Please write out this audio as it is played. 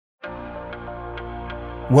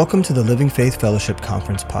Welcome to the Living Faith Fellowship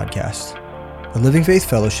Conference podcast. The Living Faith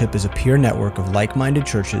Fellowship is a peer network of like-minded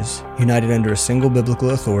churches united under a single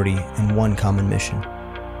biblical authority and one common mission.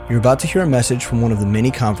 You're about to hear a message from one of the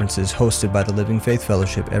many conferences hosted by the Living Faith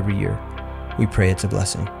Fellowship every year. We pray it's a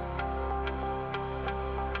blessing.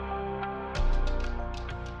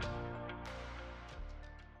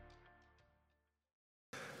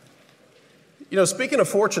 You know, speaking of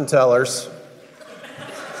fortune tellers,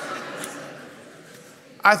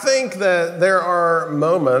 I think that there are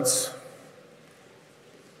moments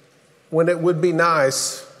when it would be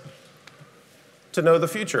nice to know the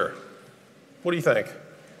future. What do you think?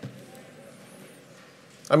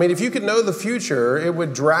 I mean, if you could know the future, it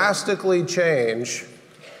would drastically change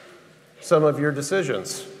some of your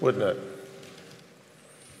decisions, wouldn't it?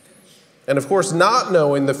 And of course, not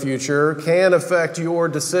knowing the future can affect your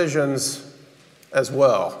decisions as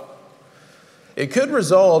well. It could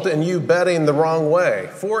result in you betting the wrong way.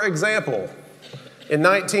 For example, in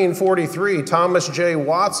 1943, Thomas J.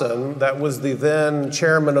 Watson, that was the then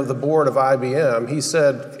chairman of the board of IBM, he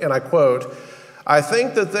said, and I quote, "I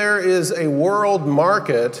think that there is a world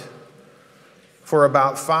market for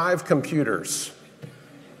about 5 computers."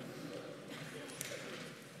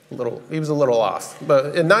 He was a little off.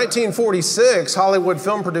 But in 1946, Hollywood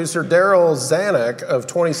film producer Darryl Zanuck of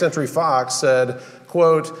 20th Century Fox said,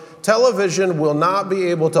 quote, "Television will not be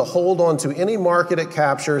able to hold on to any market it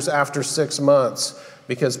captures after 6 months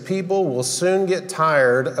because people will soon get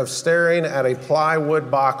tired of staring at a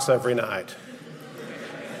plywood box every night."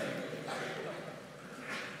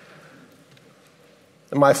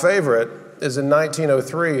 And my favorite is in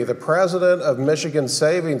 1903, the president of Michigan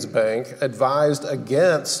Savings Bank advised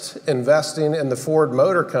against investing in the Ford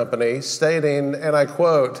Motor Company, stating, and I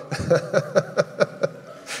quote,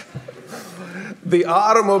 "The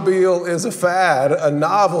automobile is a fad, a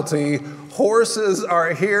novelty. Horses are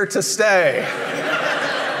here to stay."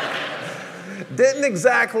 Didn't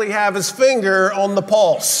exactly have his finger on the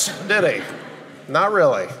pulse, did he? Not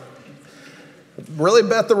really. Really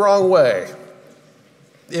bet the wrong way.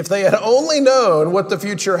 If they had only known what the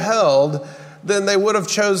future held, then they would have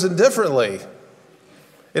chosen differently.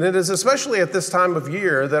 And it is especially at this time of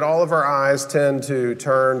year that all of our eyes tend to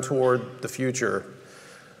turn toward the future.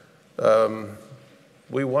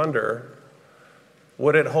 We wonder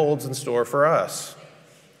what it holds in store for us.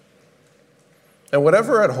 And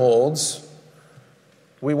whatever it holds,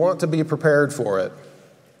 we want to be prepared for it.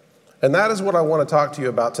 And that is what I want to talk to you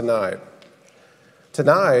about tonight.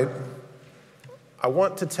 Tonight, I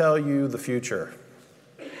want to tell you the future.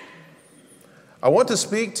 I want to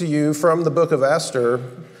speak to you from the book of Esther,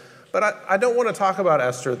 but I don't want to talk about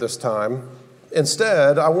Esther this time.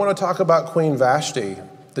 Instead, I want to talk about Queen Vashti,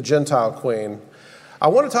 the Gentile queen. I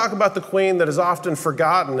want to talk about the queen that is often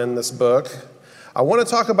forgotten in this book. I want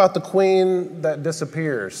to talk about the queen that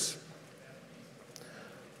disappears.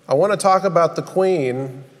 I want to talk about the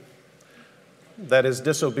queen that is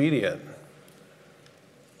disobedient.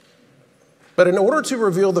 But in order to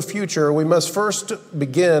reveal the future, we must first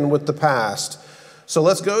begin with the past. So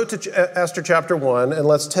let's go to Esther chapter 1 and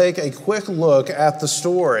let's take a quick look at the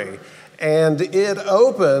story. And it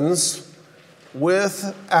opens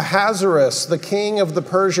with Ahasuerus, the king of the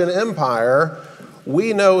Persian Empire.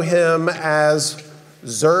 We know him as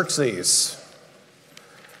Xerxes.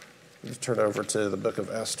 Let's turn over to the book of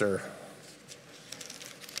Esther,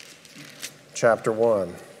 chapter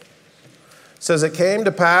 1. It says, "It came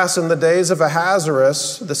to pass in the days of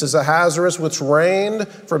Ahasuerus," this is Ahasuerus, which reigned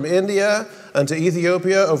from India unto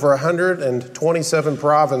Ethiopia over 127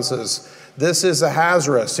 provinces. This is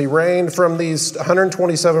Ahasuerus. He reigned from these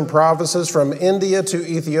 127 provinces from India to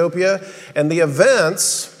Ethiopia. And the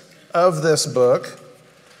events of this book,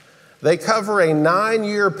 they cover a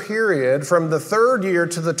 9-year period from the 3rd year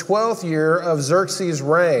to the 12th year of Xerxes'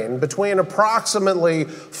 reign, between approximately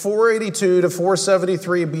 482 to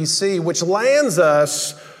 473 BC, which lands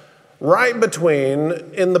us right between,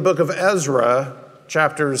 in the book of Ezra,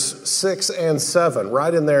 chapters 6 and 7.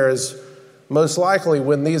 Right in there is most likely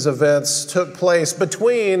when these events took place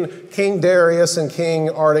between King Darius and King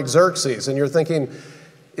Artaxerxes. And you're thinking,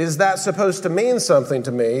 is that supposed to mean something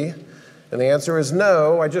to me? And the answer is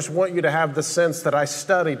no. I just want you to have the sense that I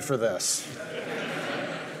studied for this.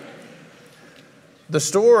 The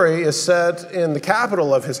story is set in the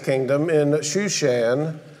capital of his kingdom, in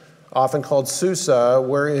Shushan, often called Susa,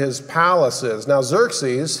 where his palace is. Now,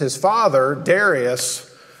 Xerxes, his father, Darius,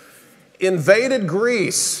 invaded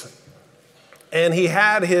Greece, and he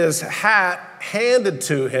had his hat handed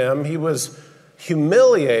to him. He was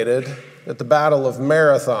humiliated at the Battle of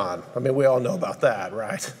Marathon. I mean, we all know about that,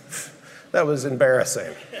 right? That was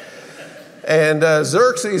embarrassing. And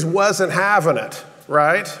Xerxes wasn't having it,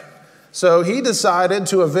 right? So he decided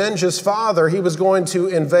to avenge his father. He was going to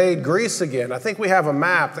invade Greece again. I think we have a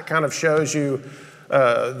map that kind of shows you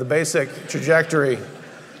the basic trajectory.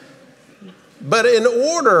 But in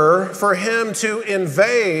order for him to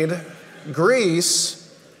invade Greece,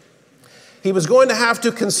 he was going to have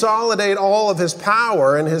to consolidate all of his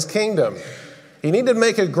power in his kingdom. He needed to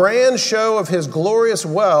make a grand show of his glorious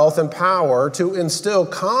wealth and power to instill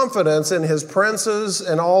confidence in his princes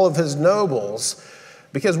and all of his nobles.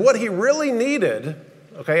 Because what he really needed,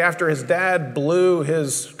 okay, after his dad blew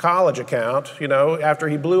his college account, after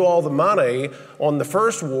he blew all the money on the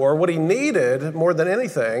first war, what he needed more than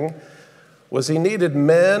anything was he needed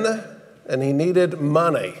men and he needed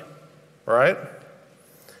money, right?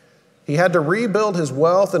 He had to rebuild his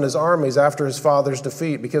wealth and his armies after his father's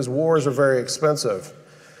defeat because wars are very expensive.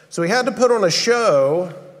 So he had to put on a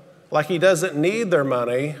show like he doesn't need their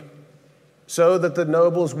money so that the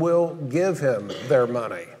nobles will give him their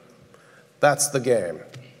money. That's the game.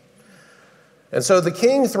 And so the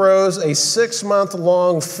king throws a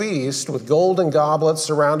 6-month-long feast with golden goblets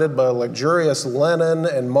surrounded by luxurious linen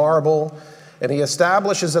and marble. And he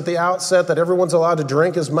establishes at the outset that everyone's allowed to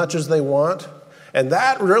drink as much as they want. And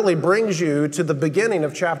that really brings you to the beginning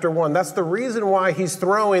of chapter 1. That's the reason why he's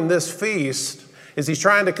throwing this feast, is he's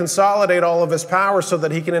trying to consolidate all of his power so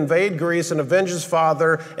that he can invade Greece and avenge his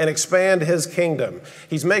father and expand his kingdom.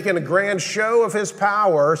 He's making a grand show of his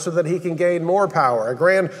power so that he can gain more power, a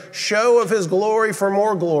grand show of his glory for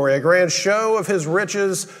more glory, a grand show of his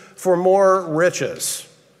riches for more riches.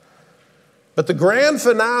 But the grand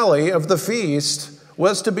finale of the feast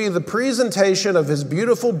was to be the presentation of his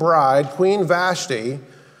beautiful bride, Queen Vashti.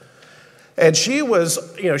 And she was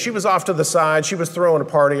off to the side. She was throwing a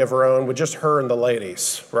party of her own with just her and the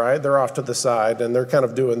ladies, right? They're off to the side and they're kind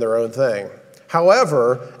of doing their own thing.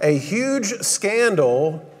 However, a huge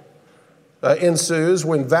scandal ensues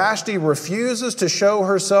when Vashti refuses to show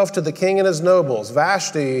herself to the king and his nobles.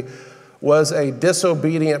 Vashti was a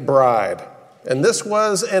disobedient bride. And this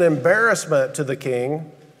was an embarrassment to the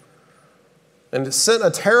king. And it sent a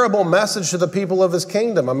terrible message to the people of his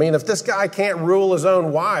kingdom. I mean, if this guy can't rule his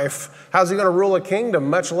own wife, how's he going to rule a kingdom,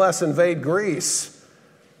 much less invade Greece?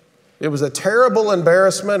 It was a terrible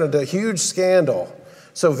embarrassment and a huge scandal.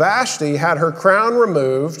 So Vashti had her crown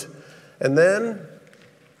removed, and then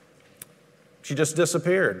she just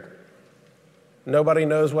disappeared. Nobody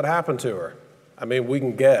knows what happened to her. I mean, we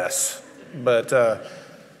can guess, but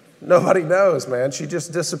nobody knows, man. She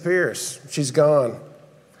just disappears. She's gone.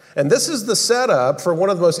 And this is the setup for one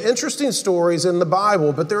of the most interesting stories in the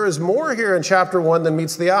Bible, but there is more here in chapter 1 than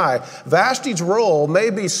meets the eye. Vashti's role may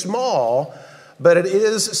be small, but it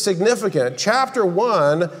is significant. Chapter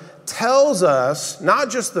 1 tells us not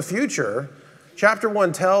just the future, chapter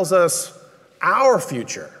 1 tells us our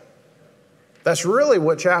future. That's really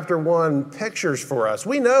what chapter 1 pictures for us.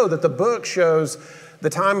 We know that the book shows the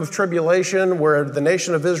time of tribulation where the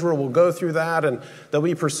nation of Israel will go through that and they'll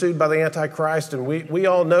be pursued by the Antichrist. And we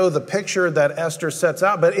all know the picture that Esther sets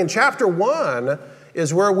out. But in chapter 1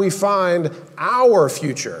 is where we find our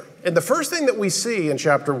future. And the first thing that we see in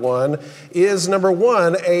chapter 1 is, number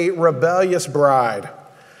 1, a rebellious bride.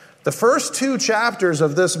 The first 2 chapters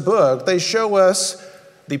of this book, they show us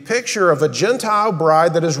the picture of a Gentile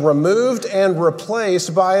bride that is removed and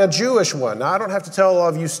replaced by a Jewish one. Now, I don't have to tell all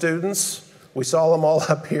of you students, we saw them all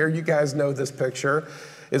up here. You guys know this picture.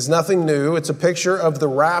 It's nothing new. It's a picture of the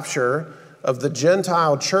rapture of the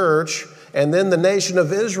Gentile church, and then the nation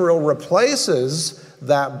of Israel replaces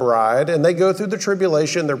that bride, and they go through the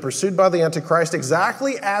tribulation. They're pursued by the Antichrist,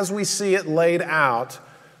 exactly as we see it laid out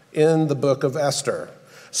in the book of Esther.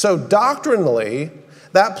 So doctrinally,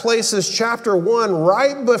 that places chapter 1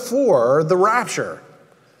 right before the rapture.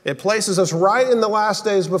 It places us right in the last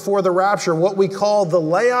days before the rapture, what we call the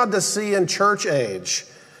Laodicean church age.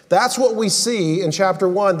 That's what we see in chapter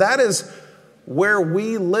 1. That is where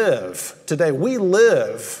we live today. We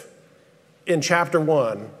live in chapter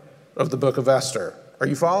 1 of the book of Esther. Are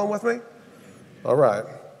you following with me? All right.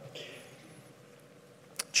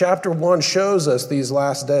 Chapter 1 shows us these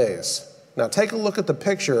last days. Now take a look at the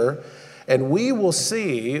picture, and we will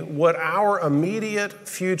see what our immediate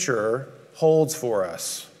future holds for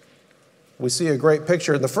us. We see a great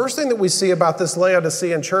picture. The first thing that we see about this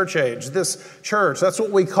Laodicean church age, this church, that's what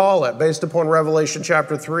we call it based upon Revelation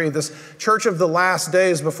chapter 3, this church of the last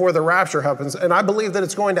days before the rapture happens. And I believe that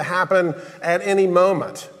it's going to happen at any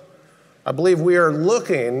moment. I believe we are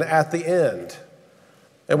looking at the end.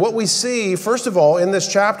 And what we see, first of all, in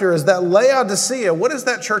this chapter is that Laodicea, what is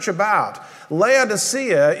that church about?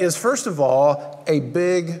 Laodicea is, first of all, a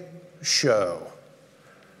big show.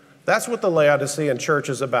 That's what the Laodicean church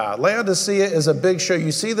is about. Laodicea is a big show.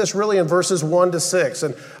 You see this really in verses 1 to 6.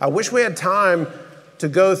 And I wish we had time to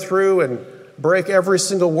go through and break every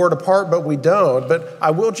single word apart, but we don't. But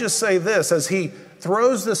I will just say this, as he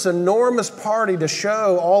throws this enormous party to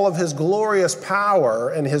show all of his glorious power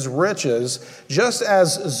and his riches, just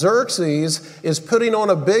as Xerxes is putting on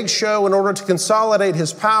a big show in order to consolidate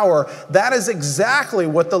his power, that is exactly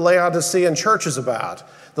what the Laodicean church is about.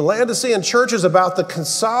 The Laodicean church is about the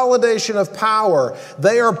consolidation of power.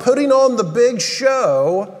 They are putting on the big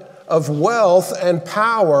show of wealth and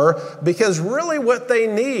power because really what they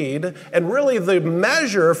need, and really the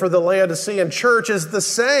measure for the Laodicean church, is the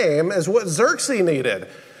same as what Xerxes needed.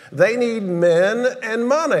 They need men and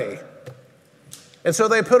money. And so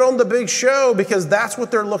they put on the big show because that's what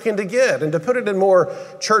they're looking to get. And to put it in more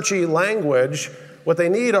churchy language, what they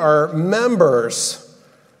need are members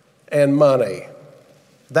and money.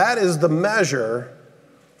 That is the measure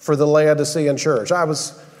for the Laodicean church. I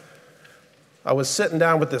was sitting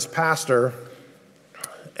down with this pastor,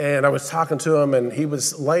 and I was talking to him, and he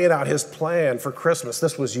was laying out his plan for Christmas.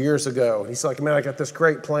 This was years ago. He's like, man, I got this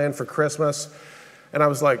great plan for Christmas. And I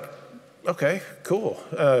was like, okay, cool.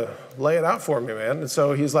 Lay it out for me, man. And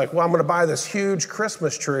so he's like, well, I'm going to buy this huge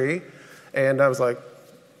Christmas tree. And I was like,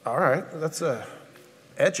 all right, that's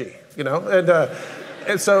edgy, you know.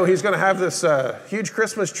 And so he's going to have this huge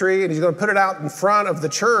Christmas tree, and he's going to put it out in front of the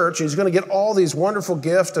church. He's going to get all these wonderful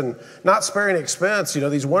gifts, and not sparing expense, you know,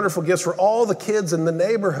 these wonderful gifts for all the kids in the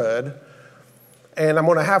neighborhood. And I'm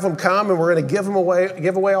going to have them come, and we're going to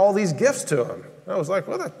give away all these gifts to them. I was like,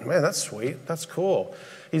 well, man, that's sweet. That's cool.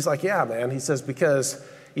 He's like, yeah, man. He says, because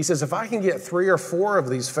if I can get 3 or 4 of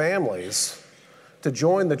these families to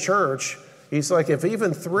join the church, he's like, if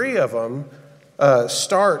even 3 of them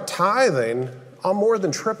start tithing, I'll more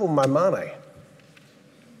than triple my money.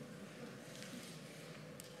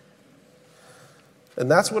 And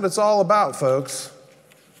that's what it's all about, folks.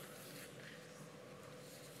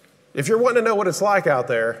 If you're wanting to know what it's like out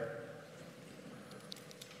there,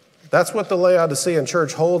 that's what the Laodicean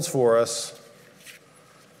church holds for us.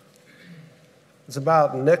 It's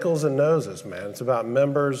about nickels and noses, man. It's about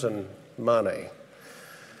members and money.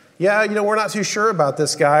 Yeah, you know, we're not too sure about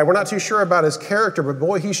this guy. We're not too sure about his character, but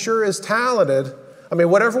boy, he sure is talented. I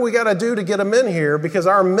mean, whatever we got to do to get him in here, because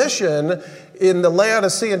our mission in the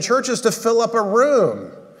Laodicean church is to fill up a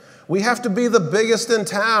room. We have to be the biggest in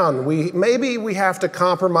town. Maybe we have to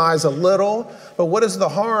compromise a little, but what is the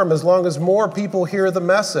harm as long as more people hear the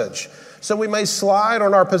message? So we may slide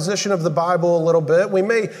on our position of the Bible a little bit. We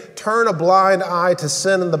may turn a blind eye to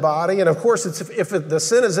sin in the body. And of course, if the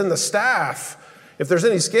sin is in the staff, if there's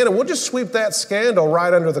any scandal, we'll just sweep that scandal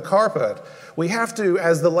right under the carpet. We have to,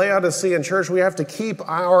 as the Laodicean church, we have to keep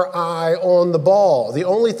our eye on the ball. The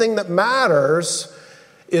only thing that matters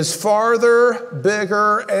is farther,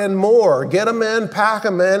 bigger, and more. Get them in, pack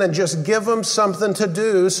them in, and just give them something to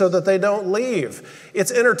do so that they don't leave.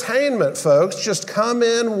 It's entertainment, folks. Just come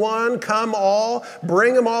in one, come all,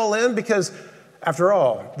 bring them all in, because after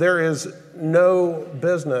all, there is no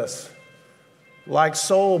business like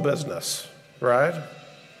soul business. Right?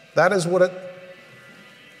 That is what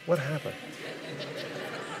happened?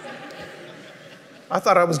 I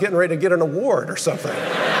thought I was getting ready to get an award or something.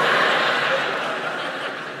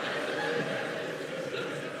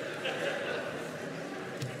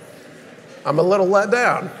 I'm a little let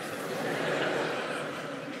down.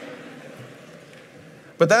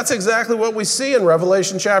 But that's exactly what we see in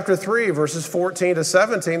Revelation chapter 3, verses 14 to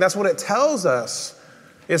 17. That's what it tells us.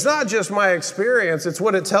 It's not just my experience, it's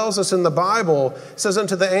what it tells us in the Bible. It says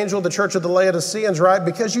unto the angel of the church of the Laodiceans, right?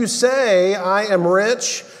 Because you say, I am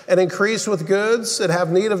rich and increase with goods and have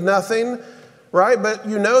need of nothing, right? But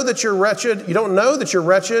you know that you're wretched. You don't know that you're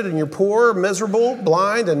wretched and you're poor, miserable,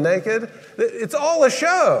 blind, and naked. It's all a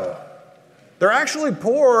show. They're actually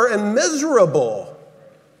poor and miserable,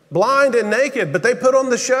 blind and naked, but they put on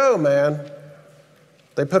the show, man.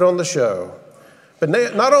 They put on the show. But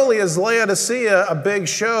not only is Laodicea a big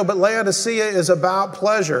show, but Laodicea is about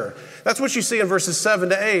pleasure. That's what you see in verses 7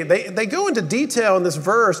 to 8. They go into detail in this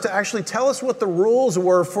verse to actually tell us what the rules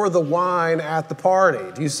were for the wine at the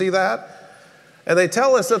party. Do you see that? And they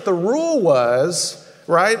tell us that the rule was,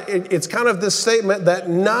 right, it's kind of this statement that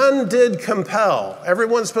none did compel.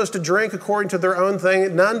 Everyone's supposed to drink according to their own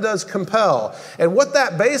thing. None does compel. And what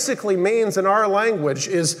that basically means in our language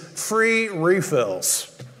is free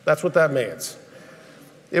refills. That's what that means.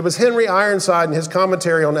 It was Henry Ironside in his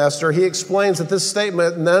commentary on Esther. He explains that this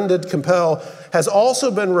statement, none did compel, has also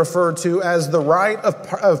been referred to as the right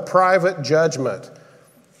of private judgment.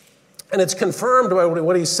 And it's confirmed by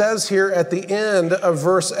what he says here at the end of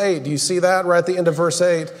verse 8. Do you see that right at the end of verse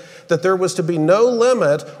 8? that there was to be no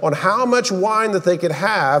limit on how much wine that they could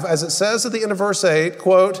have, as it says at the end of verse 8,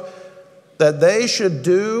 quote, that they should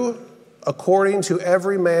do according to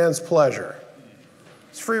every man's pleasure.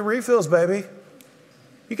 It's free refills, baby.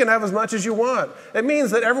 You can have as much as you want. It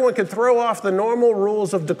means that everyone could throw off the normal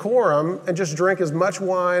rules of decorum and just drink as much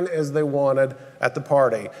wine as they wanted at the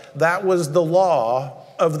party. That was the law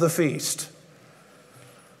of the feast.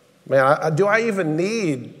 Man, do I even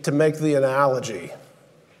need to make the analogy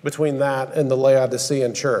between that and the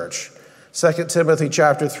Laodicean church? 2 Timothy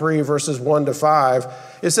chapter 3, verses 1 to 5,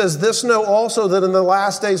 it says, "This know also that in the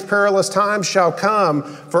last days perilous times shall come,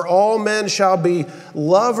 for all men shall be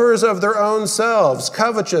lovers of their own selves,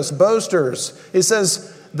 covetous, boasters." It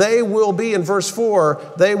says, they will be, in verse 4,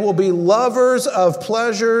 they will be lovers of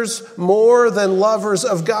pleasures more than lovers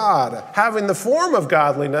of God, having the form of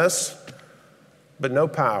godliness, but no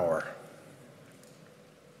power.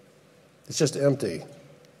 It's just empty.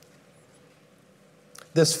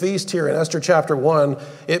 This feast here in Esther chapter 1,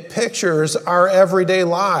 it pictures our everyday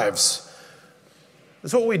lives.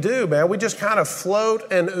 That's what we do, man. We just kind of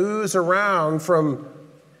float and ooze around from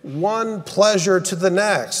one pleasure to the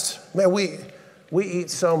next. Man, we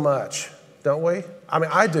eat so much, don't we? I mean,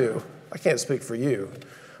 I do. I can't speak for you.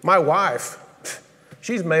 My wife,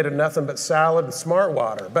 she's made of nothing but salad and Smart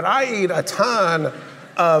Water. But I eat a ton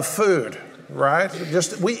of food. Right?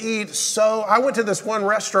 We eat so. I went to this one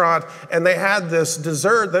restaurant and they had this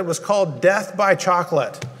dessert that was called Death by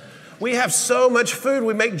Chocolate. We have so much food,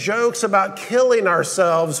 we make jokes about killing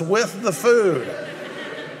ourselves with the food.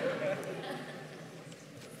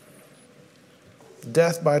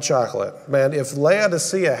 Death by Chocolate. Man, if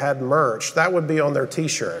Laodicea had merch, that would be on their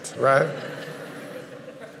t-shirt, right?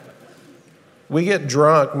 We get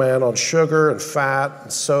drunk, man, on sugar and fat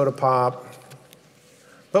and soda pop.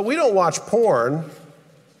 But we don't watch porn,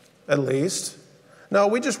 at least. No,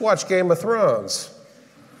 we just watch Game of Thrones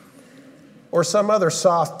or some other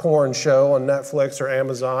soft porn show on Netflix or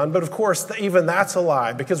Amazon. But of course, even that's a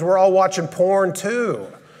lie because we're all watching porn too.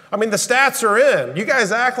 I mean, the stats are in. You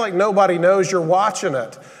guys act like nobody knows you're watching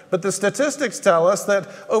it. But the statistics tell us that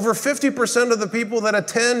over 50% of the people that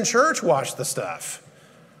attend church watch the stuff.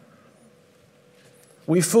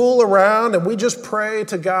 We fool around and we just pray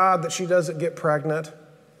to God that she doesn't get pregnant.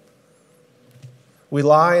 We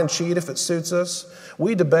lie and cheat if it suits us.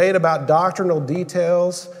 We debate about doctrinal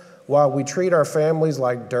details while we treat our families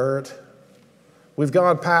like dirt. We've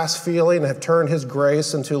gone past feeling and have turned His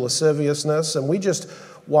grace into lasciviousness, and we just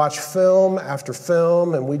watch film after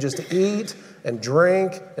film, and we just eat and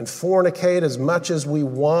drink and fornicate as much as we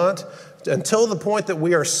want until the point that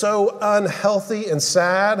we are so unhealthy and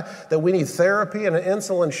sad that we need therapy and an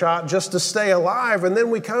insulin shot just to stay alive. And then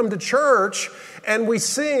we come to church and we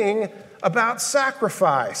sing about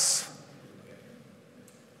sacrifice.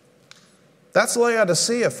 That's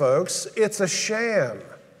Laodicea, folks. It's a sham.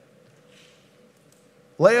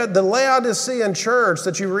 The Laodicean church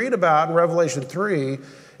that you read about in Revelation 3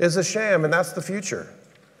 is a sham, and that's the future.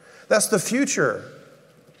 That's the future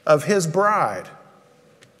of His bride.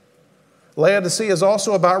 Laodicea is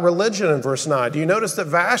also about religion in verse 9. Do you notice that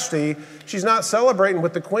Vashti, she's not celebrating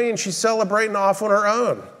with the queen, she's celebrating off on her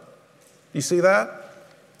own. You see that?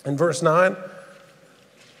 In verse 9,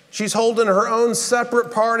 she's holding her own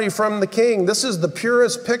separate party from the king. This is the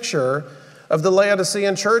purest picture of the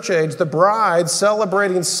Laodicean church age, the bride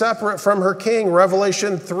celebrating separate from her king,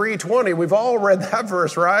 Revelation 3:20. We've all read that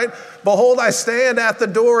verse, right? Behold, I stand at the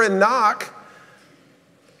door and knock.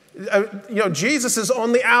 Jesus is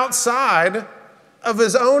on the outside of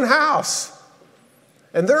His own house.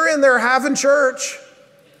 And they're in there having church,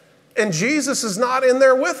 and Jesus is not in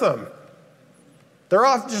there with them. They're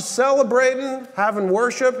off just celebrating, having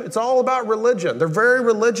worship. It's all about religion. They're very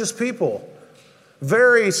religious people,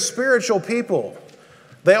 very spiritual people.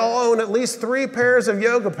 They all own at least 3 pairs of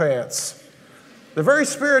yoga pants. They're very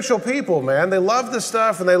spiritual people, man. They love this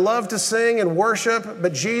stuff and they love to sing and worship,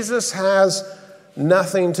 but Jesus has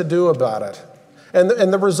nothing to do about it. And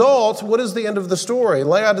the result, what is the end of the story?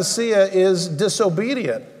 Laodicea is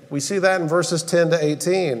disobedient. We see that in verses 10 to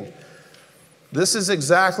 18. This is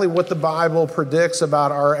exactly what the Bible predicts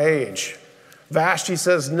about our age. Vashti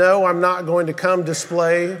says, no, I'm not going to come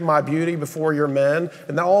display my beauty before your men.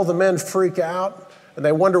 And then all the men freak out and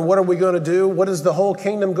they wonder, what are we going to do? What is the whole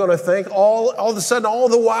kingdom going to think? All of a sudden, all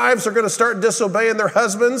the wives are going to start disobeying their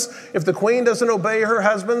husbands. If the queen doesn't obey her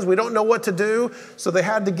husbands, we don't know what to do. So they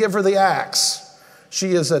had to give her the axe.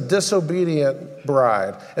 She is a disobedient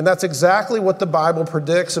bride. And that's exactly what the Bible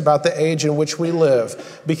predicts about the age in which we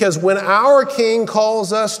live. Because when our King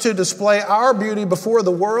calls us to display our beauty before the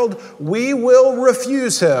world, we will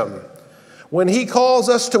refuse Him. When he calls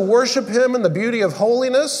us to worship him in the beauty of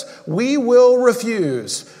holiness, we will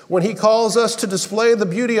refuse. When he calls us to display the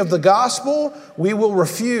beauty of the gospel, we will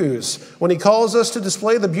refuse. When he calls us to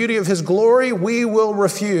display the beauty of his glory, we will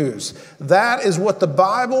refuse. That is what the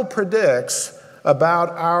Bible predicts about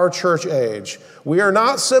our church age. We are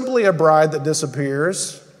not simply a bride that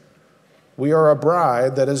disappears. We are a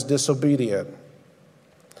bride that is disobedient.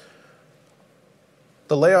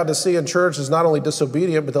 The Laodicean church is not only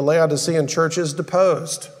disobedient, but the Laodicean church is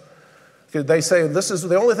deposed. They say, this is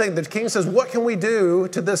the only thing. The king says, what can we do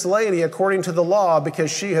to this lady according to the law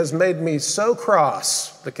because she has made me so cross,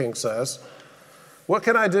 the king says. What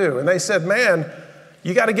can I do? And they said, man,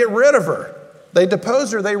 you got to get rid of her. They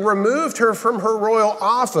deposed her. They removed her from her royal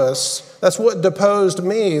office. That's what deposed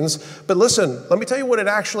means. But listen, let me tell you what it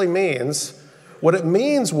actually means. What it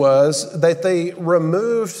means was that they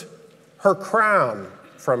removed her crown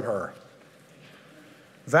from her.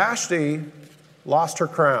 Vashti lost her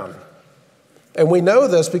crown. And we know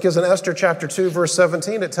this because in Esther chapter 2, verse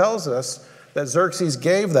 17, it tells us that Xerxes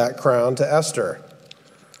gave that crown to Esther.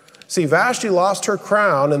 See, Vashti lost her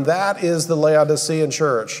crown, and that is the Laodicean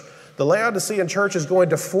church. The Laodicean church is going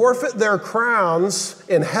to forfeit their crowns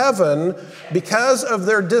in heaven because of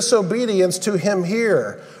their disobedience to him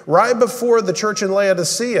here. Right before the church in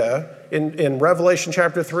Laodicea, in Revelation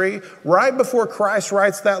chapter 3, right before Christ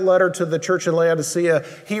writes that letter to the church in Laodicea,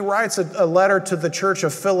 he writes a letter to the church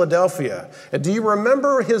of Philadelphia. And do you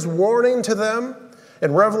remember his warning to them?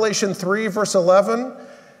 In Revelation 3, verse 11,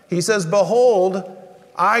 he says, behold,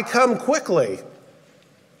 I come quickly.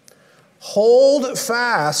 Hold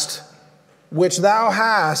fast which thou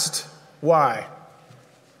hast. Why?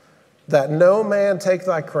 That no man take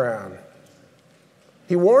thy crown.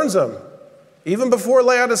 He warns them. Even before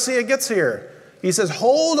Laodicea gets here, he says,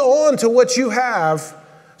 hold on to what you have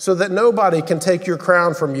so that nobody can take your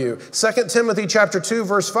crown from you. 2 Timothy chapter 2,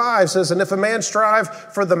 verse 5 says, and if a man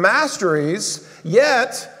strive for the masteries,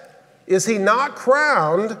 yet is he not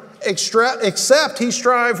crowned, except he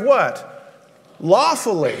strive what?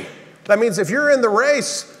 Lawfully. That means if you're in the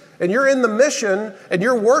race and you're in the mission and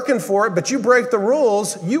you're working for it, but you break the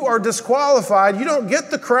rules, you are disqualified. You don't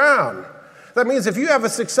get the crown. That means if you have a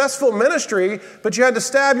successful ministry, but you had to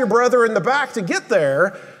stab your brother in the back to get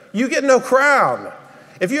there, you get no crown.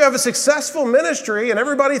 If you have a successful ministry and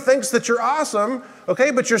everybody thinks that you're awesome,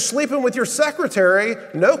 okay, but you're sleeping with your secretary,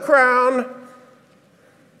 no crown,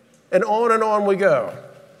 and on we go.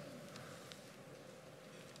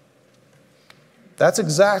 That's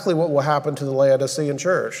exactly what will happen to the Laodicean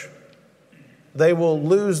church. They will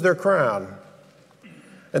lose their crown.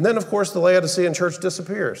 And then, of course, the Laodicean church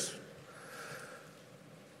disappears.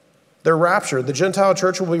 They're raptured. The Gentile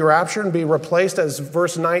church will be raptured and be replaced, as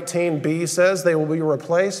verse 19b says, they will be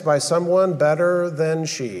replaced by someone better than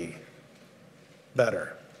she.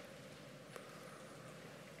 Better.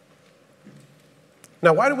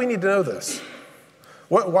 Now, why do we need to know this?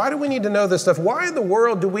 Why do we need to know this stuff? Why in the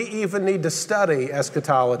world do we even need to study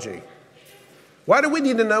eschatology? Why do we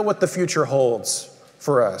need to know what the future holds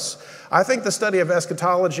for us? I think the study of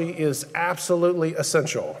eschatology is absolutely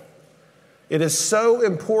essential. It is so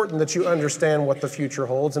important that you understand what the future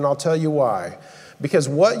holds, and I'll tell you why. Because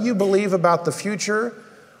what you believe about the future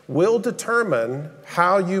will determine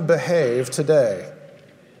how you behave today.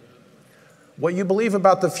 What you believe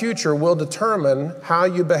about the future will determine how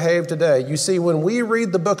you behave today. You see, when we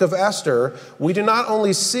read the book of Esther, we do not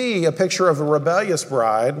only see a picture of a rebellious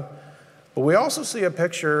bride, but we also see a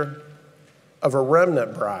picture of a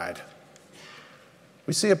remnant bride.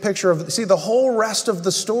 We see a picture of, see the whole rest of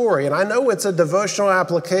the story. And I know it's a devotional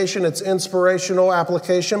application, it's inspirational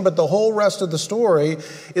application, but the whole rest of the story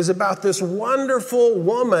is about this wonderful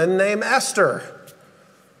woman named Esther.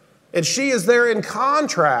 And she is there in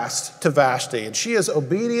contrast to Vashti. And she is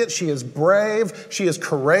obedient, she is brave, she is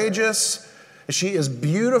courageous, she is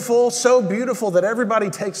beautiful, so beautiful that everybody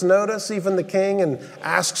takes notice, even the king, and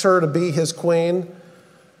asks her to be his queen.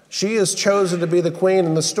 She is chosen to be the queen,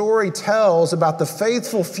 and the story tells about the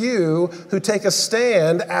faithful few who take a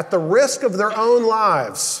stand at the risk of their own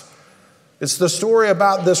lives. It's the story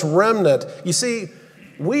about this remnant. You see,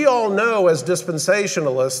 we all know as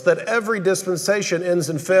dispensationalists that every dispensation ends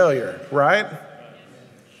in failure, right?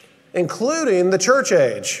 Including the church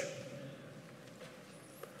age.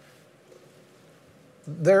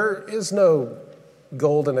 There is no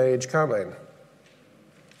golden age coming.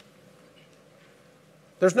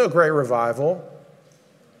 There's no great revival.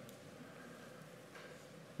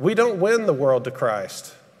 We don't win the world to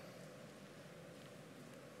Christ.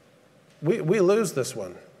 We lose this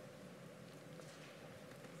one.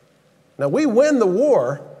 Now, we win the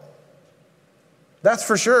war. That's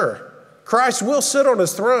for sure. Christ will sit on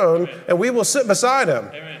his throne, and we will sit beside him.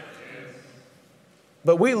 Amen.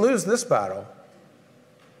 But we lose this battle.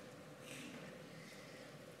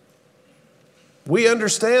 We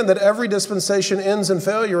understand that every dispensation ends in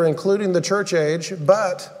failure, including the church age,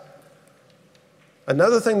 but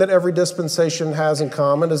another thing that every dispensation has in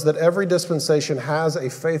common is that every dispensation has a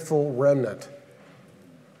faithful remnant.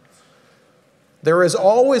 There is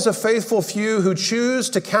always a faithful few who choose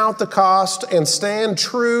to count the cost and stand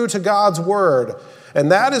true to God's word.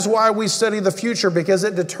 And that is why we study the future, because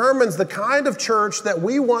it determines the kind of church that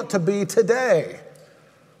we want to be today.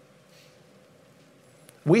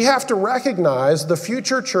 We have to recognize the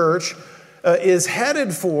future church is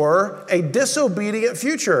headed for a disobedient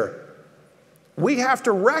future. We have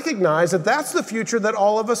to recognize that that's the future that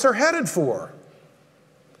all of us are headed for.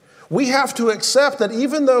 We have to accept that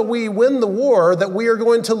even though we win the war, that we are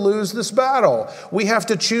going to lose this battle. We have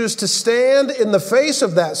to choose to stand in the face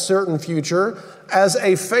of that certain future as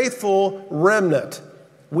a faithful remnant.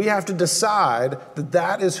 We have to decide that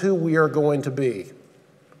that is who we are going to be.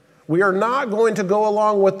 We are not going to go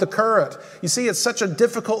along with the current. You see, it's such a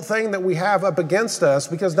difficult thing that we have up against us,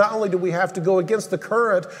 because not only do we have to go against the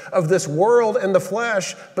current of this world and the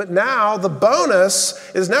flesh, but now the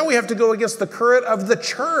bonus is now we have to go against the current of the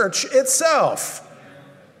church itself.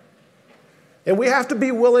 And we have to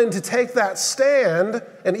be willing to take that stand.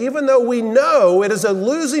 And even though we know it is a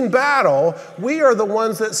losing battle, we are the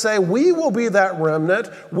ones that say we will be that remnant,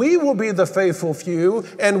 we will be the faithful few,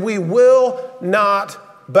 and we will not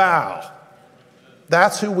bow.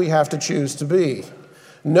 That's who we have to choose to be.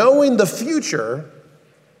 Knowing the future,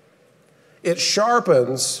 it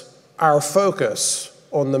sharpens our focus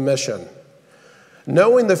on the mission.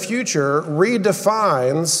 Knowing the future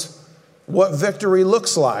redefines what victory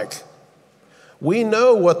looks like. We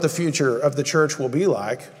know what the future of the church will be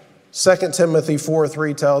like. 2 Timothy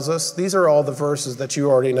 4:3 tells us, these are all the verses that you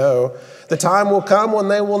already know. The time will come when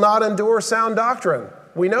they will not endure sound doctrine.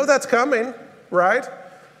 We know that's coming, right?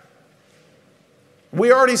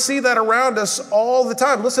 We already see that around us all the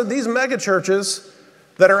time. Listen, these megachurches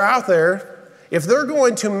that are out there, if they're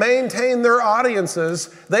going to maintain their audiences,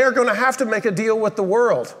 they are going to have to make a deal with the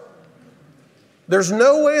world. There's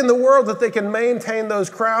no way in the world that they can maintain those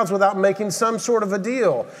crowds without making some sort of a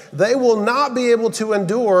deal. They will not be able to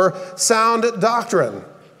endure sound doctrine.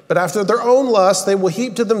 But after their own lust, they will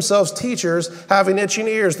heap to themselves teachers having itching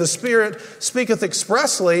ears. The Spirit speaketh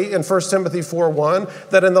expressly in 1 Timothy 4:1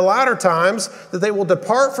 that in the latter times that they will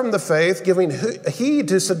depart from the faith, giving heed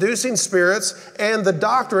to seducing spirits and the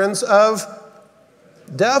doctrines of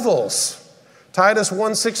devils. Titus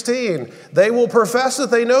 1:16, they will profess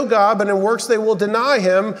that they know God, but in works they will deny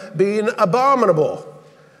him, being abominable.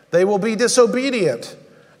 They will be disobedient,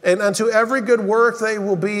 and unto every good work they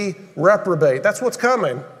will be reprobate. That's what's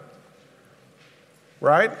coming.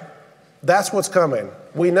 Right? That's what's coming.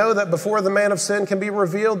 We know that before the man of sin can be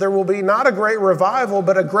revealed, there will be not a great revival,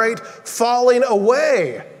 but a great falling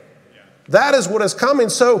away. That is what is coming.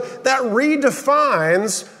 So that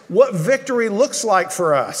redefines what victory looks like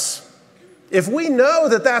for us. If we know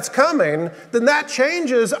that that's coming, then that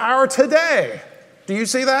changes our today. Do you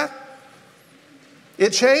see that? It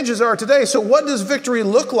changes our today. So what does victory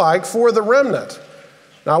look like for the remnant?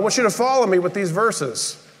 Now I want you to follow me with these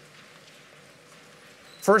verses.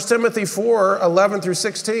 1 Timothy 4:11 through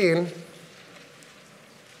 16.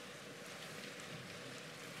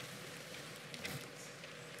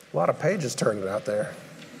 A lot of pages turning out there.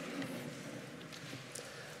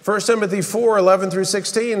 1 Timothy 4:11 through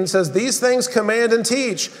 16 says, these things command and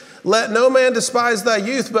teach. Let no man despise thy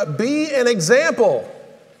youth, but be an example.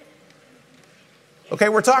 Okay,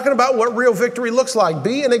 we're talking about what real victory looks like.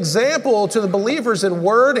 Be an example to the believers in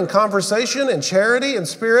word and conversation and charity and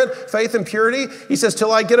spirit, faith and purity. He says,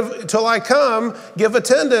 till I come, give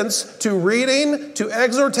attendance to reading, to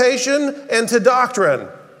exhortation, and to doctrine.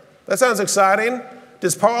 That sounds exciting.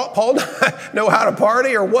 Does Paul know how to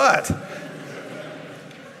party or what?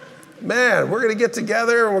 Man, we're going to get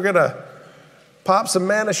together and we're going to pop some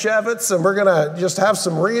Manischewitz and we're going to just have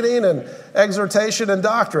some reading and exhortation and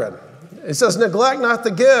doctrine. It says, neglect not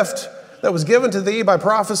the gift that was given to thee by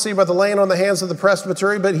prophecy by the laying on the hands of the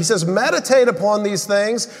presbytery. But he says, meditate upon these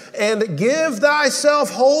things and give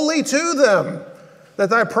thyself wholly to them,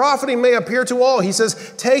 that thy profiting may appear to all. He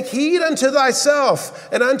says, take heed unto thyself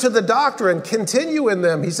and unto the doctrine, continue in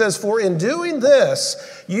them. He says, for in doing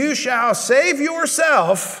this, you shall save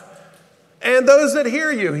yourself and those that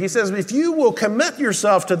hear you. He says, if you will commit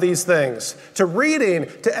yourself to these things, to reading,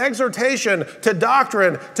 to exhortation, to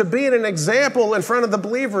doctrine, to being an example in front of the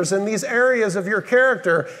believers in these areas of your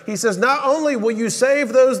character, he says, not only will you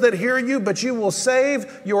save those that hear you, but you will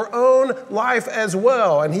save your own life as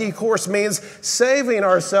well. And he, of course, means saving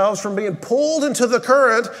ourselves from being pulled into the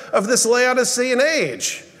current of this Laodicean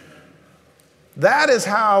age. That is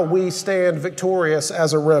how we stand victorious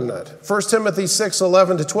as a remnant. 1 Timothy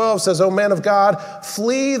 6:11-12 says, O man of God,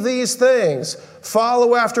 flee these things.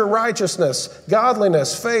 Follow after righteousness,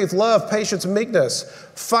 godliness, faith, love, patience, meekness.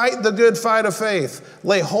 Fight the good fight of faith.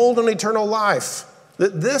 Lay hold on eternal life.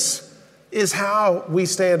 This is how we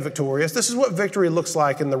stand victorious. This is what victory looks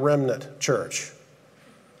like in the remnant church.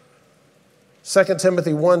 2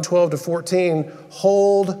 Timothy 1:12-14,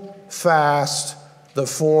 hold fast the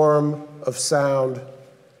form of sound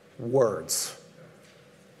words.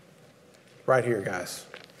 Right here, guys.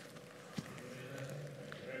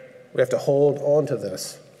 We have to hold on to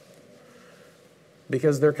this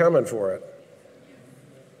because they're coming for it.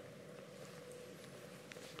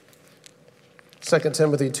 2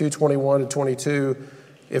 Timothy 2:21-22,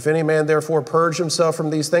 if any man therefore purge himself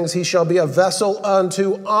from these things, he shall be a vessel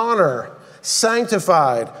unto honor,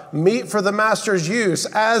 sanctified, meet for the master's use,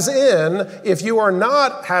 as in, if you are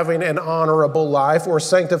not having an honorable life or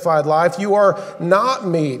sanctified life, you are not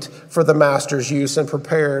meet for the master's use and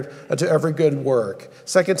prepared unto every good work.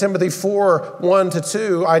 2 Timothy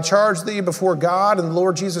 4:1-2, I charge thee before God and the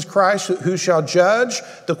Lord Jesus Christ, who shall judge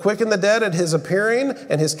the quick and the dead at his appearing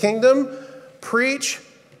and his kingdom, preach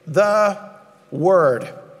the word.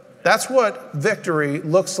 That's what victory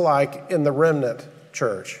looks like in the remnant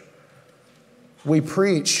church. We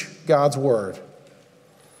preach God's word.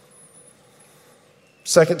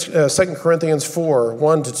 2 Corinthians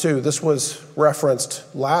 4:1-2, this was referenced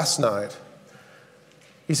last night.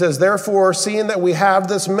 He says, therefore, seeing that we have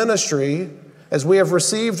this ministry, as we have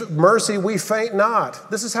received mercy, we faint not.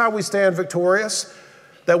 This is how we stand victorious,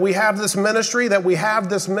 that we have this ministry, that we have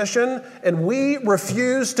this mission, and we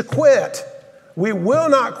refuse to quit. We will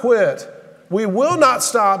not quit. We will not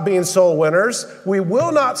stop being soul winners. We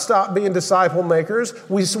will not stop being disciple makers.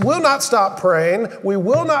 We will not stop praying. We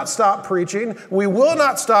will not stop preaching. We will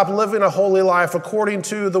not stop living a holy life according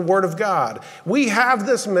to the Word of God. We have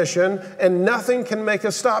this mission, and nothing can make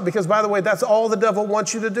us stop because, by the way, that's all the devil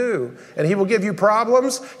wants you to do. And he will give you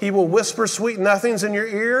problems. He will whisper sweet nothings in your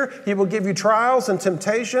ear. He will give you trials and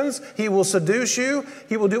temptations. He will seduce you.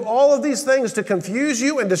 He will do all of these things to confuse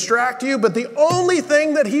you and distract you, but the only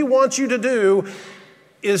thing that he wants you to do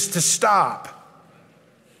is to stop.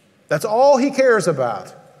 That's all he cares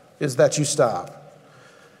about, is that you stop.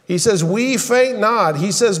 He says, we faint not.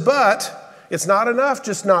 He says, but it's not enough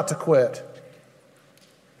just not to quit.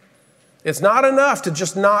 It's not enough to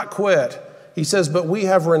just not quit. He says, but we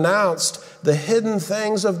have renounced the hidden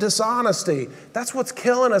things of dishonesty. That's what's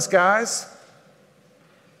killing us, guys.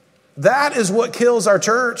 That is what kills our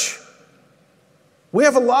church. We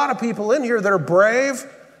have a lot of people in here that are brave,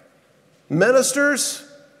 ministers,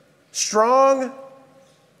 strong,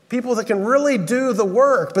 people that can really do the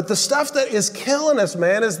work. But the stuff that is killing us,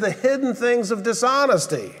 man, is the hidden things of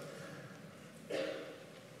dishonesty.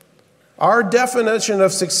 Our definition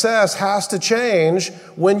of success has to change.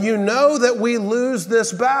 When you know that we lose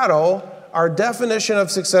this battle, our definition of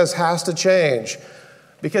success has to change.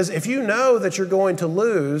 Because if you know that you're going to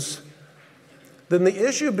lose, then the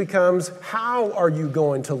issue becomes, how are you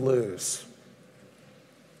going to lose?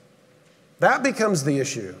 That becomes the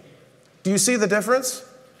issue. Do you see the difference?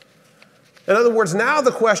 In other words, now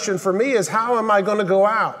the question for me is, how am I going to go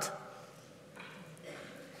out?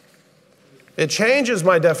 It changes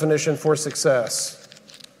my definition for success.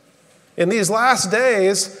 In these last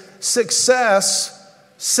days, success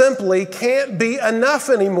simply can't be enough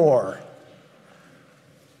anymore.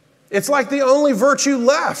 It's like the only virtue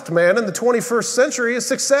left, man, in the 21st century is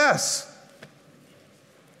success.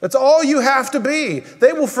 That's all you have to be.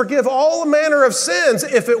 They will forgive all manner of sins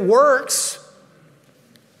if it works.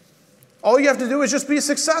 All you have to do is just be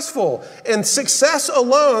successful. And success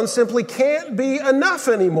alone simply can't be enough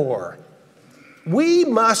anymore. We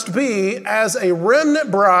must be, as a remnant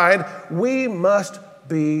bride, we must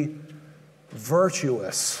be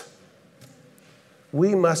virtuous.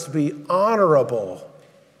 We must be honorable.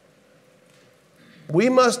 We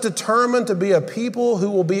must determine to be a people who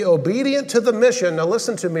will be obedient to the mission. Now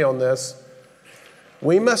listen to me on this.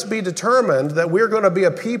 We must be determined that we're going to be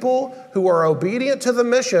a people who are obedient to the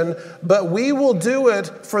mission, but we will do it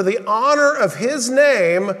for the honor of His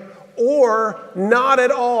name or not at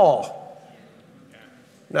all.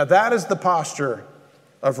 Now that is the posture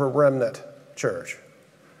of a remnant church.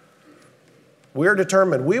 We're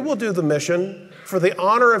determined. We will do the mission for the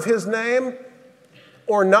honor of his name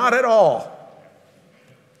or not at all.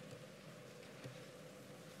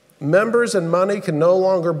 Members and money can no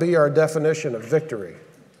longer be our definition of victory.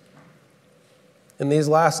 In these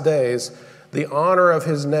last days, the honor of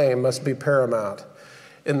his name must be paramount.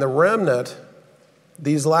 In the remnant,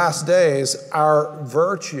 these last days, our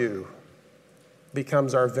virtue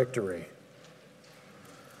becomes our victory.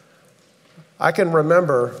 I can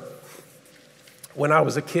remember when I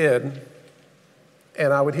was a kid,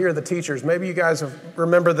 and I would hear the teachers, maybe you guys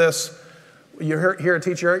remember this, you hear a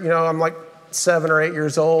teacher, I'm like 7 or 8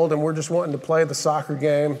 years old, and we're just wanting to play the soccer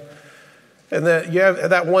game. And then you have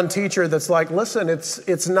that one teacher that's like, listen,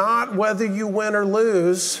 it's not whether you win or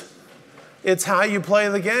lose, it's how you play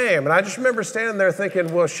the game. And I just remember standing there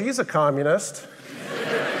thinking, well, she's a communist.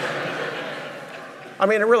 I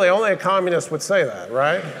mean, really, only a communist would say that,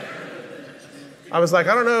 right? I was like,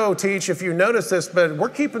 I don't know, Teach, if you noticed this, but we're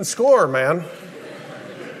keeping score, man.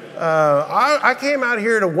 I came out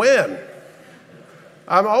here to win.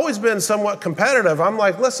 I've always been somewhat competitive. I'm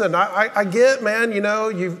like, listen, I get, man,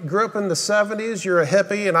 you grew up in the 70s, you're a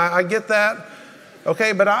hippie, and I get that.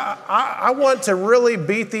 Okay, but I want to really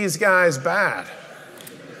beat these guys bad.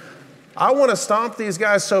 I want to stomp these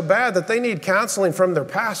guys so bad that they need counseling from their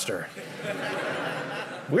pastor.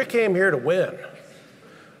 We came here to win.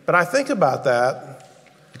 But I think about that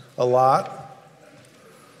a lot.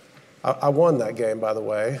 I won that game, by the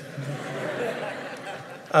way.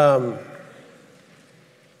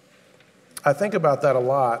 I think about that a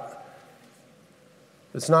lot.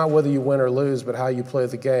 It's not whether you win or lose, but how you play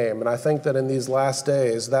the game. And I think that in these last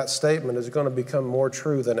days, that statement is going to become more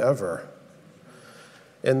true than ever.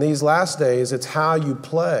 In these last days, it's how you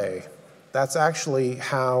play. That's actually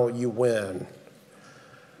how you win.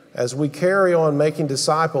 As we carry on making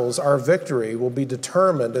disciples, our victory will be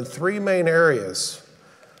determined in 3 main areas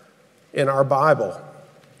in our Bible.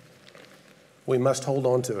 We must hold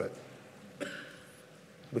on to it.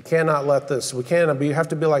 We cannot let this, we have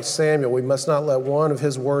to be like Samuel. We must not let one of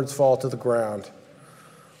his words fall to the ground.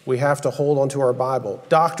 We have to hold on to our Bible.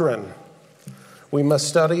 Doctrine. We must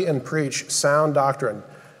study and preach sound doctrine.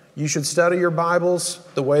 You should study your Bibles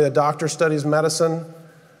the way the doctor studies medicine.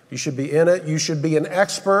 You should be in it. You should be an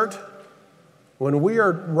expert. When we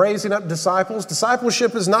are raising up disciples,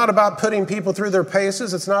 discipleship is not about putting people through their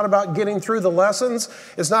paces. It's not about getting through the lessons.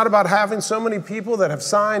 It's not about having so many people that have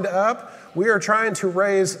signed up. We are trying to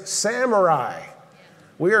raise samurai.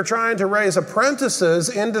 We are trying to raise apprentices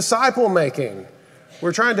in disciple making.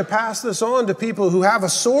 We're trying to pass this on to people who have a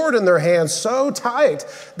sword in their hands so tight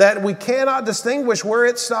that we cannot distinguish where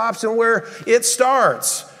it stops and where it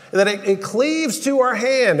starts. That it cleaves to our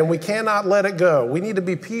hand and we cannot let it go. We need to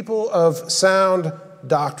be people of sound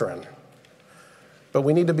doctrine. But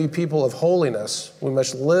we need to be people of holiness. We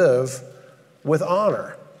must live with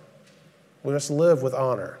honor. We must live with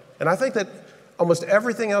honor. And I think that almost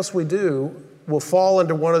everything else we do will fall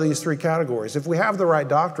into one of these 3 categories. If we have the right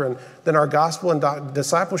doctrine, then our gospel and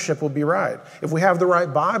discipleship will be right. If we have the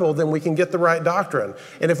right Bible, then we can get the right doctrine.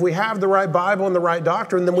 And if we have the right Bible and the right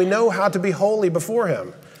doctrine, then we know how to be holy before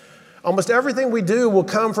him. Almost everything we do will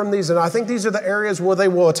come from these, and I think these are the areas where they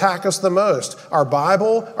will attack us the most. Our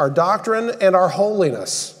Bible, our doctrine, and our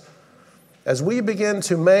holiness. As we begin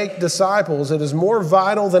to make disciples, it is more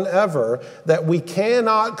vital than ever that we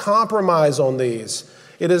cannot compromise on these.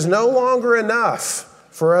 It is no longer enough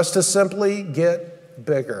for us to simply get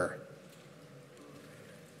bigger.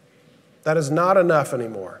 That is not enough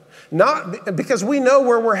anymore. Not because we know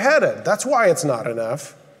where we're headed. That's why it's not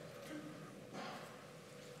enough.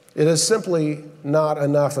 It is simply not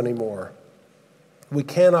enough anymore. We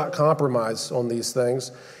cannot compromise on these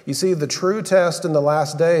things. You see, the true test in the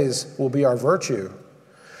last days will be our virtue.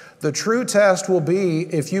 The true test will be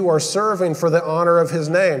if you are serving for the honor of his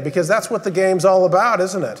name, because that's what the game's all about,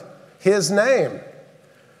 isn't it? His name.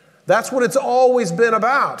 That's what it's always been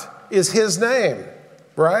about, is his name.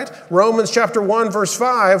 Right? Romans chapter 1, verse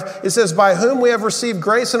 5, it says, by whom we have received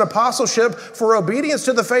grace and apostleship for obedience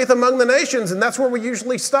to the faith among the nations. And that's where we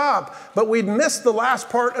usually stop. But we'd missed the last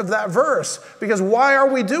part of that verse. Because why are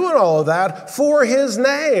we doing all of that? For his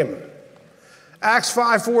name. Acts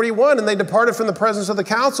 5:41, and they departed from the presence of the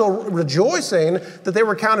council, rejoicing that they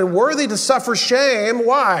were counted worthy to suffer shame.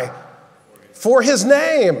 Why? For his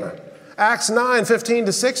name. Acts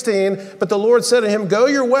 9:15-16, but the Lord said to him, go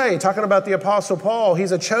your way, talking about the Apostle Paul.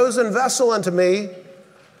 He's a chosen vessel unto me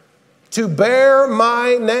to bear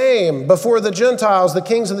my name before the Gentiles, the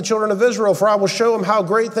kings of the children of Israel, for I will show him how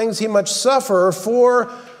great things he must suffer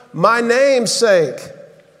for my name's sake.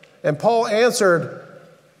 And Paul answered,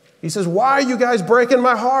 he says, why are you guys breaking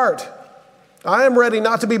my heart? I am ready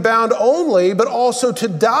not to be bound only, but also to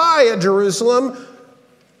die at Jerusalem.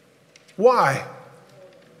 Why?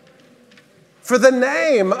 For the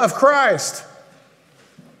name of Christ.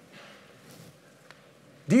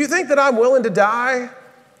 Do you think that I'm willing to die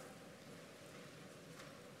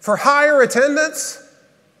for higher attendance?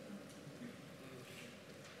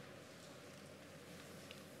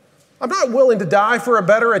 I'm not willing to die for a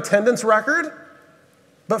better attendance record,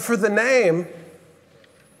 but for the name,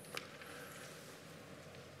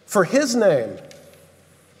 for his name.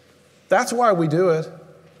 That's why we do it.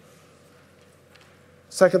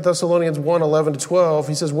 2 Thessalonians 1:11-12,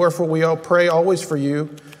 he says, wherefore we all pray always for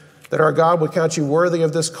you, that our God would count you worthy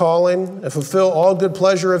of this calling and fulfill all good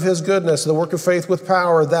pleasure of his goodness, the work of faith with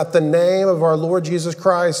power, that the name of our Lord Jesus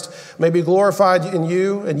Christ may be glorified in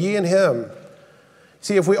you and ye in him.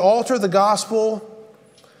 See, if we alter the gospel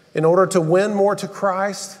in order to win more to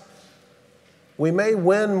Christ, we may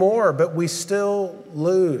win more, but we still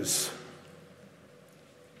lose.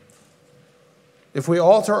 If we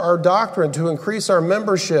alter our doctrine to increase our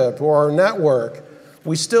membership or our network,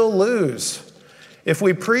 we still lose. If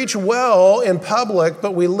we preach well in public,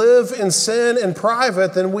 but we live in sin in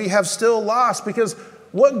private, then we have still lost. Because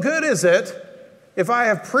what good is it if I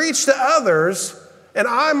have preached to others and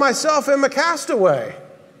I myself am a castaway?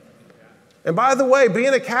 And by the way,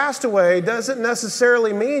 being a castaway doesn't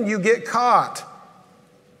necessarily mean you get caught.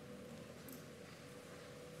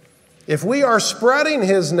 If we are spreading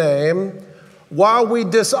his name while we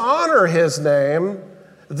dishonor his name,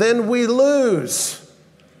 then we lose.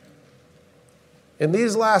 In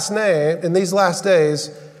these last days,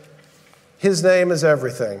 his name is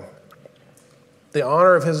everything. The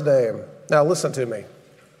honor of his name. Now listen to me.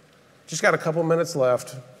 Just got a couple minutes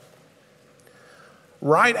left.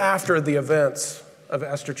 Right after the events of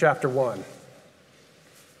Esther chapter 1,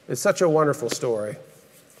 it's such a wonderful story.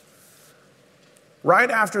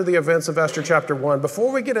 Right after the events of Esther chapter 1,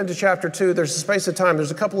 before we get into chapter 2, there's a space of time,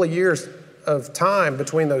 there's a couple of years of time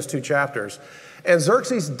between those two chapters. And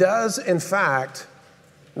Xerxes does, in fact,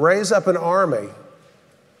 raise up an army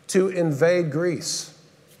to invade Greece.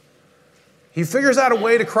 He figures out a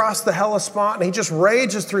way to cross the Hellespont, and he just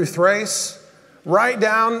rages through Thrace, right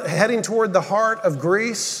down, heading toward the heart of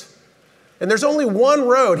Greece. And there's only one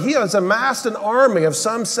road. He has amassed an army of,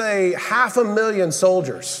 some say, 500,000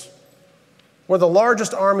 soldiers. One of the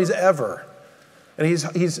largest armies ever. And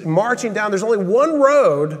he's marching down. There's only one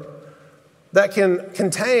road that can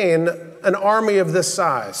contain an army of this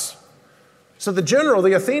size. So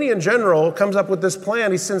the Athenian general, comes up with this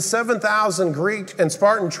plan. He sends 7,000 Greek and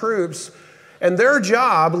Spartan troops, and their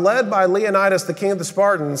job, led by Leonidas, the king of the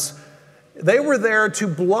Spartans, they were there to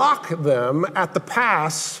block them at the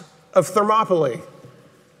pass of Thermopylae,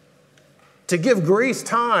 to give Greece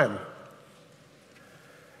time.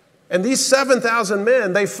 And these 7,000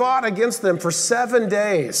 men, they fought against them for 7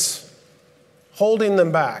 days, holding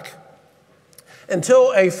them back,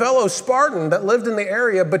 until a fellow Spartan that lived in the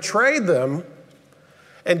area betrayed them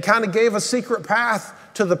and kind of gave a secret path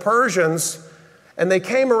to the Persians, and they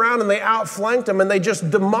came around and they outflanked them, and they just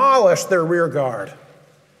demolished their rear guard.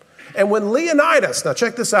 And when Leonidas, now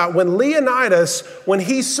check this out, when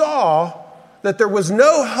he saw that there was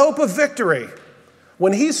no hope of victory,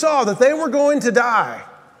 when he saw that they were going to die,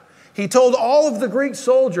 he told all of the Greek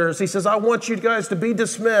soldiers, he says, I want you guys to be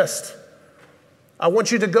dismissed. I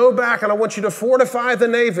want you to go back and I want you to fortify the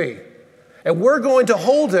navy. And we're going to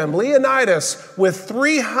hold him, Leonidas, with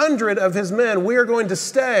 300 of his men. We are going to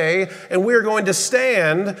stay and we are going to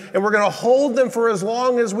stand and we're going to hold them for as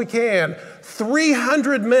long as we can.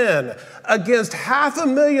 300 men against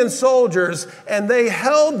 500,000 soldiers, and they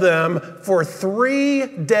held them for 3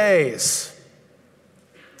 days.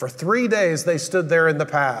 For 3 days they stood there in the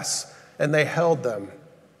pass and they held them.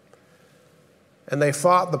 And they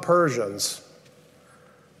fought the Persians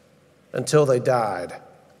until they died.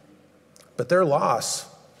 But their loss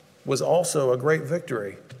was also a great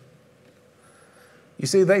victory. You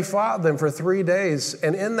see, they fought them for 3 days,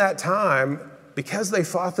 and in that time, because they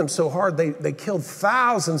fought them so hard, they killed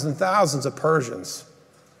thousands and thousands of Persians.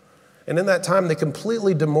 And in that time, they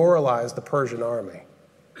completely demoralized the Persian army.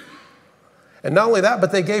 And not only that,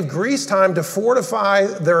 but they gave Greece time to fortify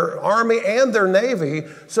their army and their navy,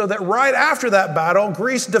 so that right after that battle,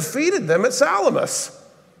 Greece defeated them at Salamis.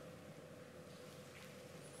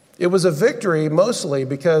 It was a victory mostly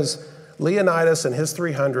because Leonidas and his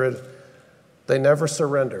 300, they never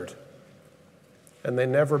surrendered. And they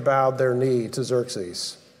never bowed their knee to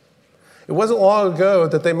Xerxes. It wasn't long ago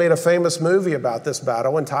that they made a famous movie about this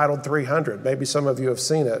battle entitled 300. Maybe some of you have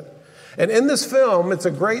seen it. And in this film, it's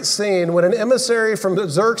a great scene when an emissary from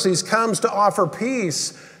Xerxes comes to offer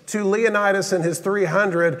peace to Leonidas and his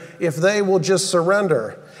 300 if they will just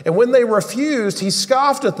surrender. And when they refused, he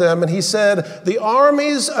scoffed at them and he said, "The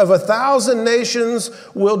armies of 1,000 nations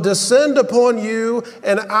will descend upon you,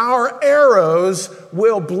 and our arrows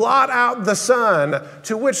will blot out the sun."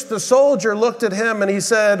 To which the soldier looked at him and he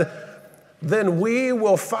said, "Then we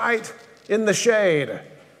will fight in the shade."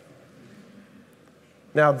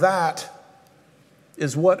 Now that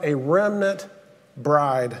is what a remnant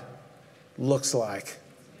bride looks like.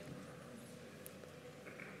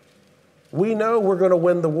 We know we're going to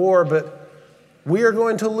win the war, but we are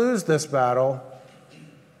going to lose this battle.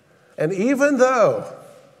 And even though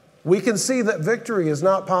we can see that victory is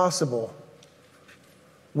not possible,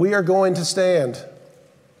 we are going to stand.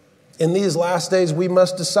 In these last days, we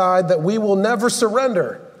must decide that we will never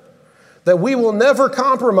surrender, that we will never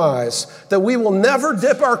compromise, that we will never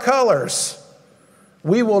dip our colors.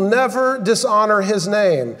 We will never dishonor his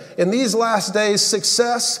name. In these last days,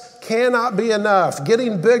 success cannot be enough.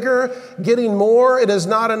 Getting bigger, getting more, it is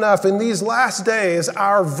not enough. In these last days,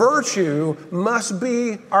 our virtue must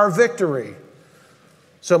be our victory.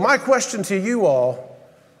 So my question to you all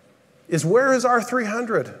is, where is our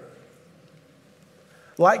 300?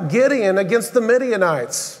 Like Gideon against the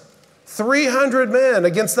Midianites, 300 men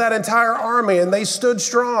against that entire army, and they stood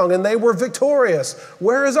strong and they were victorious.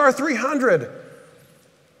 Where is our 300?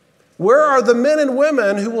 Where are the men and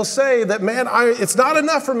women who will say that, man, it's not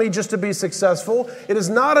enough for me just to be successful. It is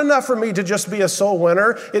not enough for me to just be a soul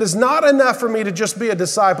winner. It is not enough for me to just be a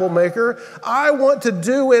disciple maker. I want to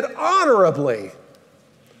do it honorably.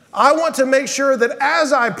 I want to make sure that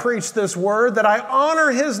as I preach this word, that I honor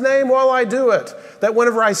his name while I do it. That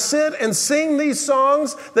whenever I sit and sing these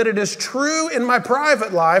songs, that it is true in my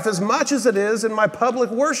private life as much as it is in my public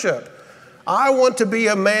worship. I want to be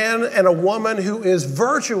a man and a woman who is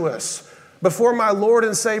virtuous before my Lord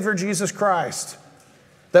and Savior Jesus Christ.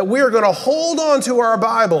 That we are going to hold on to our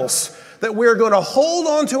Bibles, that we're going to hold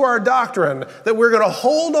on to our doctrine, that we're going to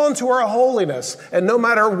hold on to our holiness. And no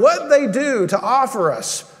matter what they do to offer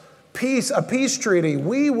us a peace treaty,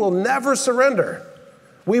 we will never surrender.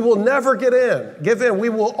 We will never give in. We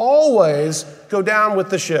will always go down with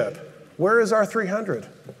the ship. Where is our 300?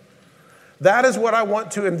 That is what I want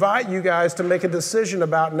to invite you guys to make a decision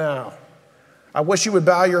about now. I wish you would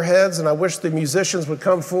bow your heads, and I wish the musicians would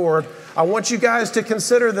come forward. I want you guys to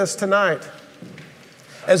consider this tonight.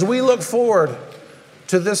 As we look forward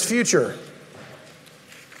to this future,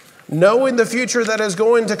 knowing the future that is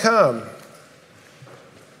going to come,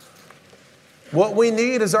 what we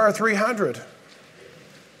need is our 300.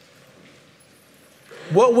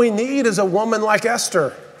 What we need is a woman like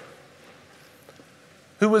Esther,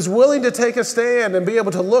 who was willing to take a stand and be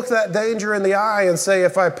able to look that danger in the eye and say,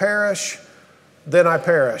 if I perish, then I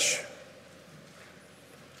perish.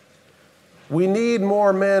 We need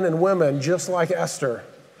more men and women just like Esther.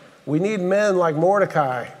 We need men like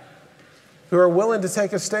Mordecai who are willing to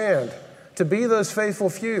take a stand, to be those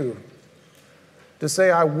faithful few, to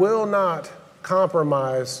say, I will not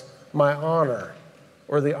compromise my honor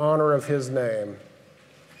or the honor of his name.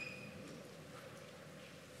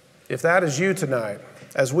 If that is you tonight,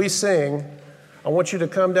 as we sing, I want you to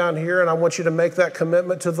come down here and I want you to make that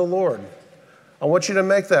commitment to the Lord. I want you to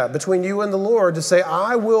make that between you and the Lord to say,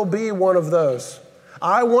 I will be one of those.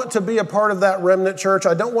 I want to be a part of that remnant church.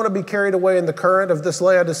 I don't want to be carried away in the current of this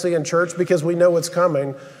Laodicean church because we know it's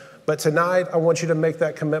coming. But tonight, I want you to make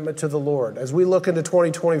that commitment to the Lord. As we look into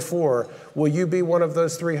 2024, will you be one of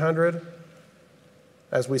those 300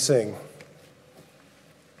 as we sing?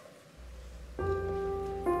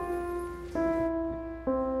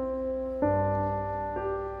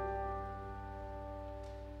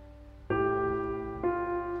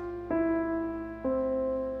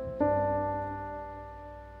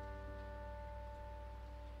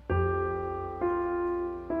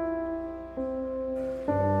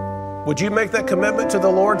 Would you make that commitment to the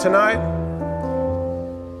Lord tonight?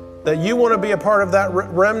 That you want to be a part of that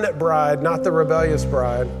remnant bride, not the rebellious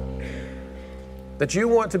bride. That you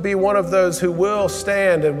want to be one of those who will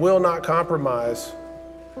stand and will not compromise.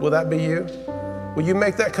 Will that be you? Will you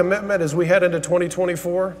make that commitment as we head into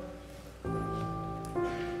 2024?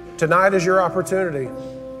 Tonight is your opportunity.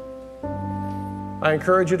 I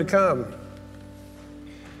encourage you to come.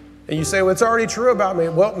 And you say, well, it's already true about me.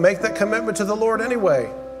 Well, make that commitment to the Lord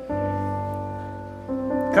anyway.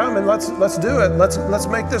 Come and let's do it. Let's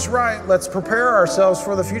make this right. Let's prepare ourselves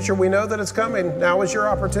for the future. We know that it's coming. Now is your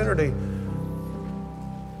opportunity.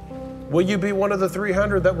 Will you be one of the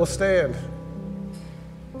 300 that will stand?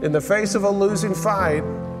 In the face of a losing fight,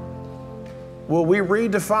 will we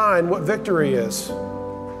redefine what victory is?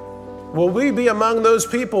 Will we be among those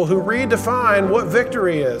people who redefine what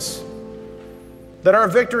victory is? That our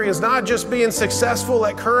victory is not just being successful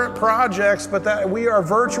at current projects, but that we are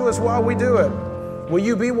virtuous while we do it. Will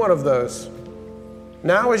you be one of those?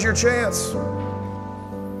 Now is your chance.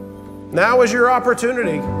 Now is your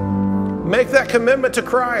opportunity. Make that commitment to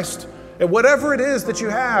Christ. And whatever it is that you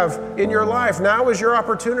have in your life, now is your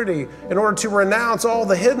opportunity in order to renounce all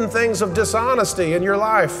the hidden things of dishonesty in your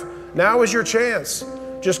life. Now is your chance.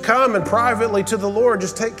 Just come and privately to the Lord,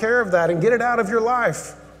 just take care of that and get it out of your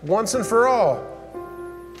life once and for all.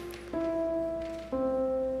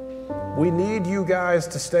 We need you guys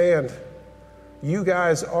to stand. You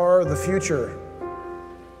guys are the future.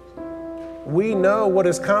 We know what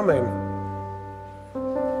is coming.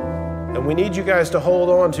 And we need you guys to hold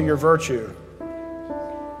on to your virtue.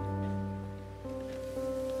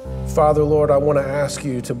 Father, Lord, I want to ask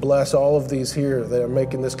you to bless all of these here that are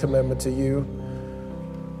making this commitment to you.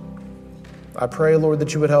 I pray, Lord,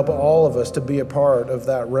 that you would help all of us to be a part of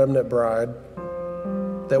that remnant bride,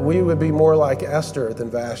 that we would be more like Esther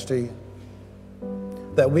than Vashti,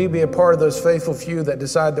 that we be a part of those faithful few that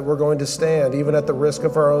decide that we're going to stand even at the risk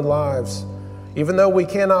of our own lives. Even though we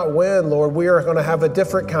cannot win, Lord, we are going to have a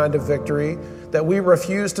different kind of victory, that we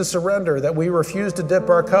refuse to surrender, that we refuse to dip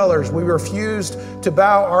our colors, we refuse to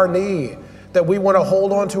bow our knee, that we want to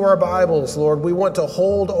hold on to our Bibles, Lord. We want to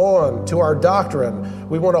hold on to our doctrine.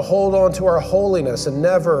 We want to hold on to our holiness and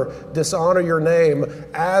never dishonor your name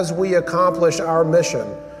as we accomplish our mission.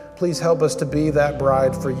 Please help us to be that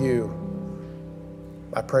bride for you.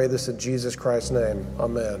 I pray this in Jesus Christ's name.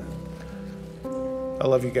 Amen. I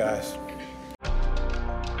love you guys.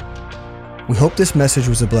 We hope this message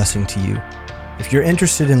was a blessing to you. If you're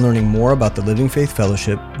interested in learning more about the Living Faith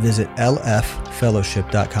Fellowship, visit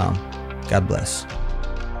lffellowship.com. God bless.